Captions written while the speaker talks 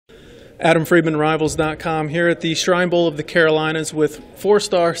Adam Friedman, Rivals.com, here at the Shrine Bowl of the Carolinas with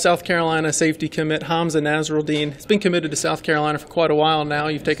four-star South Carolina safety commit Hamsah Nasirildeen. He's been committed to South Carolina for quite a while now.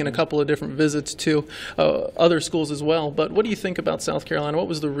 You've taken a couple of different visits to other schools as well. But what do you think about South Carolina? What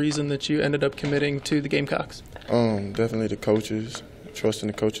was the reason that you ended up committing to the Gamecocks? Definitely the coaches, trusting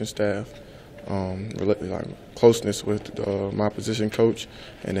the coaching staff, closeness with my position coach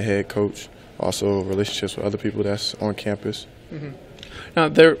and the head coach. Also relationships with other people that's on campus. Mm-hmm. Now,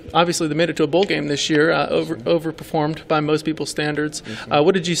 they made it to a bowl game this year, overperformed by most people's standards. Mm-hmm.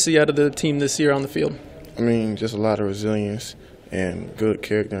 What did you see out of the team this year on the field? I mean, just a lot of resilience and good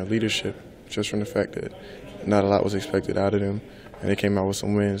character and leadership, just from the fact that not a lot was expected out of them, and they came out with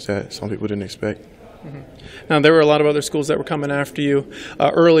some wins that some people didn't expect. Mm-hmm. Now, there were a lot of other schools that were coming after you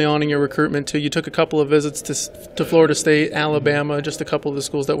early on in your recruitment, too. You took a couple of visits to Florida State, Alabama, just a couple of the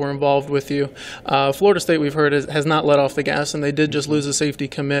schools that were involved with you. Florida State, we've heard, has not let off the gas, and they did just lose a safety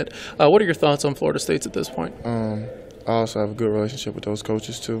commit. What are your thoughts on Florida State at this point? I also have a good relationship with those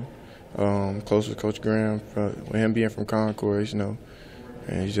coaches, too. Close with Coach Graham, with him being from Concord, and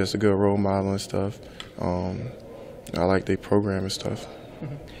he's just a good role model and stuff. I like their program and stuff.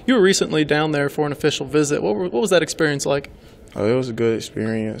 Mm-hmm. You were recently down there for an official visit. What was that experience like? It was a good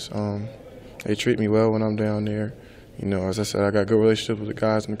experience. They treat me well when I'm down there. As I said, I got good relationships with the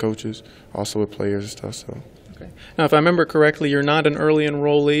guys and the coaches, also with players and stuff. So. Okay. Now, if I remember correctly, you're not an early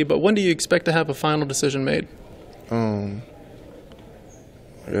enrollee, but when do you expect to have a final decision made? I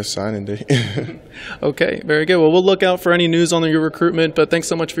guess signing day. Okay, very good. Well, we'll look out for any news on your recruitment, but thanks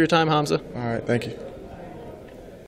so much for your time, Hamsah. All right, thank you.